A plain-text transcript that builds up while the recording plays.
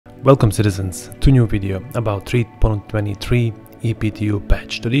Welcome citizens to new video about 3.23 EPTU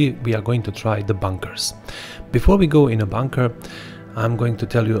patch. Today we are going to try the bunkers. Before we go in a bunker, I'm going to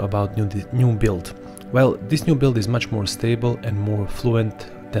tell you about new build. Well, this new build is much more stable and more fluent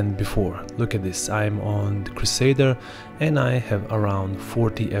than before. Look at this, I'm on the Crusader and I have around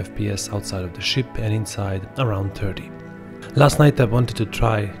 40 FPS outside of the ship and inside around 30. Last night I wanted to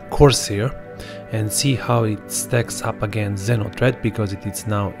try Corsair and see how it stacks up against Xenothreat because it is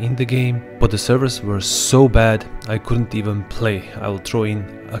now in the game, but the servers were so bad I couldn't even play. I will throw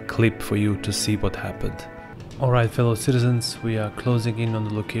in a clip for you to see what happened. Alright fellow citizens, we are closing in on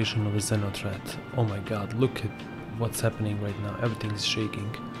the location of the Xenothreat. Oh my god, look at what's happening right now, everything is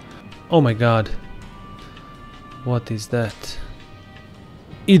shaking. Oh my god, what is that?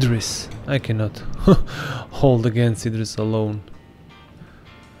 Idris! I cannot hold against Idris alone.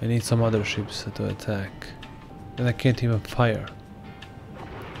 I need some other ships to attack. And I can't even fire.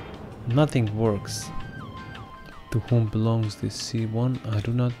 Nothing works. To whom belongs this C1? I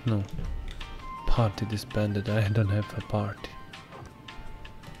do not know. Party disbanded. I don't have a party.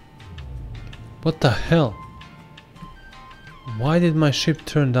 What the hell? Why did my ship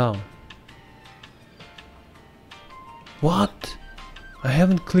turn down? What? I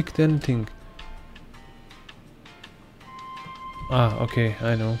haven't clicked anything. Ah, okay,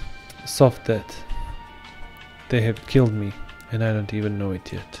 I know. Soft death. They have killed me and I don't even know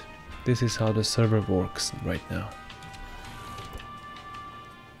it yet. This is how the server works right now.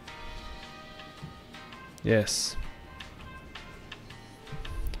 Yes.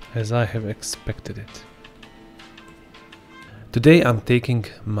 As I have expected it. Today I'm taking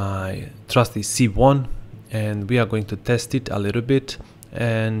my trusty C1 and we are going to test it a little bit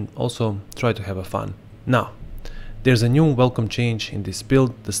and also try to have a fun. Now, there's a new welcome change in this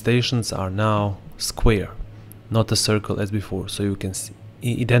build. The stations are now square, not a circle as before, so you can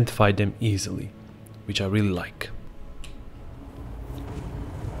identify them easily, which I really like.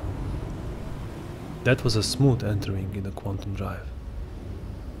 That was a smooth entering in the quantum drive.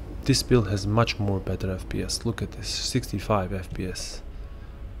 This build has much more better FPS. Look at this, 65 FPS.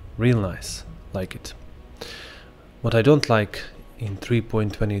 Real nice, like it. What I don't like in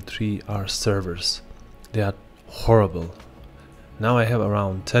 3.23 are servers. They are horrible. Now I have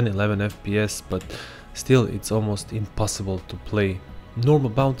around 10-11 FPS, but still it's almost impossible to play normal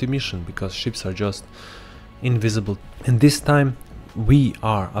bounty mission because ships are just invisible. And this time we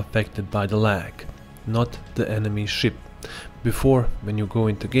are affected by the lag, not the enemy ship. Before, when you go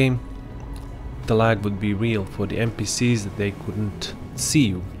into game, the lag would be real. For the NPCs, they couldn't see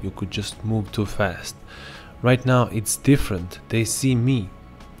you, you could just move too fast. Right now it's different, they see me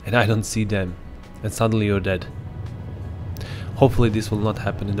and I don't see them, and suddenly you're dead. Hopefully this will not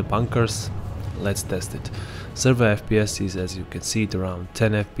happen in the bunkers. Let's test it. Server FPS is, as you can see, it around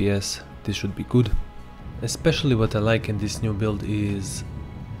 10 FPS. This should be good. Especially what I like in this new build is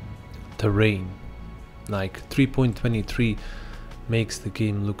terrain. Like 3.23 makes the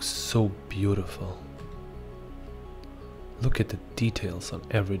game look so beautiful. Look at the details on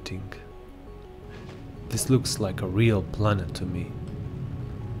everything. This looks like a real planet to me.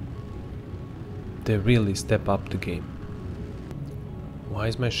 They really step up the game. Why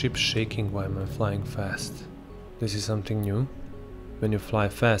is my ship shaking while I'm flying fast? This is something new. When you fly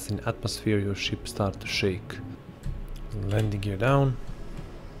fast in atmosphere, your ship starts to shake. Landing gear down.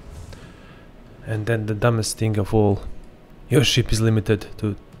 And then the dumbest thing of all, your ship is limited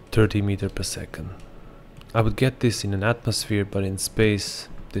to 30 meters per second. I would get this in an atmosphere, but in space,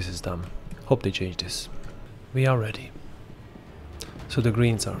 this is dumb. Hope they change this. We are ready. So the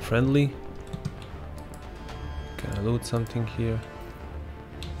greens are friendly. Can I loot something here?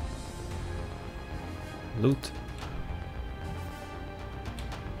 Loot.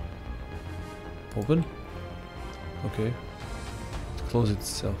 Open. Okay. Close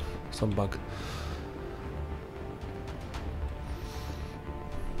itself. Some bug.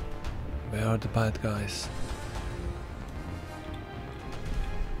 Where are the bad guys?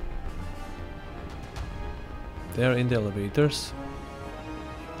 They're in the elevators.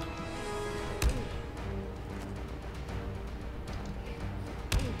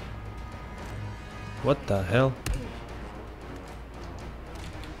 What the hell?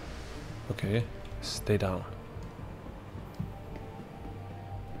 Okay, stay down.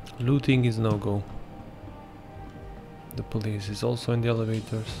 Looting is no go. The police is also in the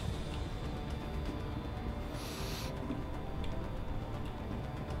elevators.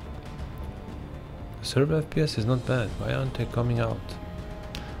 The server FPS is not bad. Why aren't they coming out?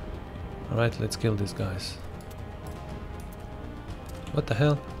 Alright, let's kill these guys. What the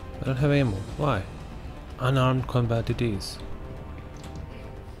hell? I don't have ammo. Why? Unarmed combat it is.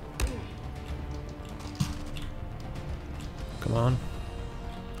 Come on.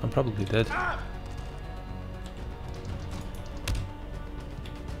 I'm probably dead.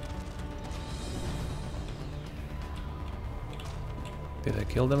 Did I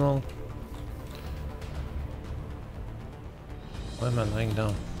kill them all? Why am I lying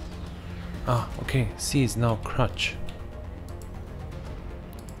down? Ah, okay. C is now crutch.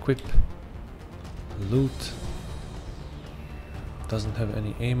 Equip. Loot. Doesn't have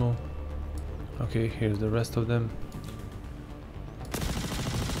any ammo. Okay, here's the rest of them.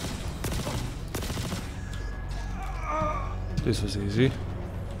 This was easy.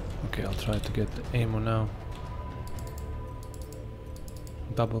 Okay, I'll try to get the ammo now.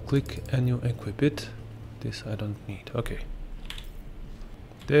 Double click and you equip it. This I don't need. Okay.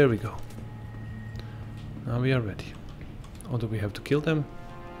 There we go. Now we are ready. Or do we have to kill them?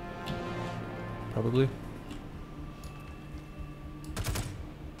 Probably.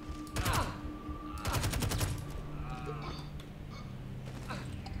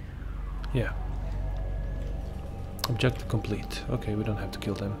 Yeah. Objective complete. Okay, we don't have to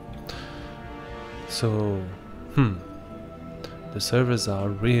kill them. So, the servers are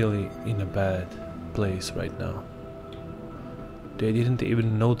really in a bad place right now. They didn't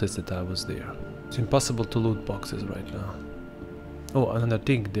even notice that I was there. It's impossible to loot boxes right now. Oh, another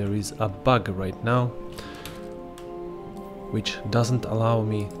thing, there is a bug right now which doesn't allow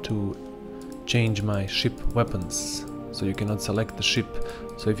me to change my ship weapons. So you cannot select the ship.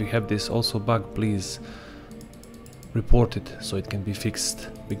 So if you have this also bug, please report it so it can be fixed,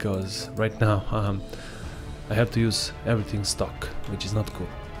 because right now I have to use everything stock, which is not cool.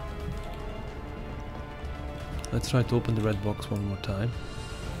 Let's try to open the red box one more time.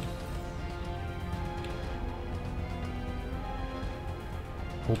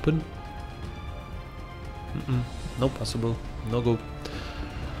 Open. No possible. No go.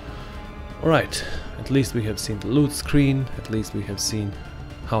 Alright, at least we have seen the loot screen, at least we have seen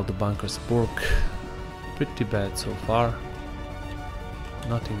how the bunkers work. Pretty bad so far.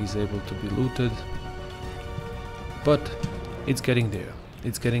 Nothing is able to be looted. But it's getting there.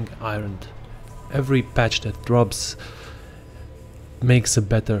 It's getting ironed. Every patch that drops makes a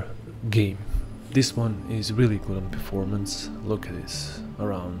better game. This one is really good on performance. Look at this.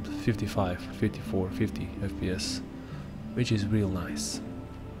 Around 55, 54, 50 FPS. Which is real nice.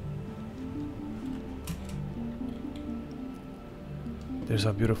 There's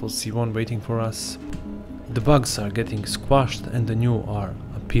a beautiful C1 waiting for us. The bugs are getting squashed and the new are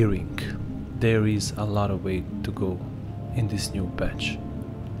appearing. There is a lot of way to go in this new patch.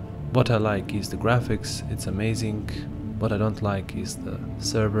 What I like is the graphics, it's amazing. What I don't like is the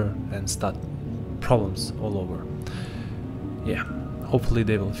server and stat problems all over. Yeah, hopefully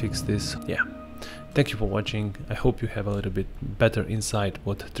they will fix this. Yeah, thank you for watching. I hope you have a little bit better insight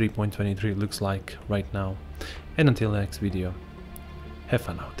what 3.23 looks like right now. And until next video, have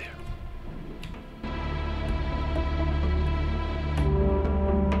fun out there.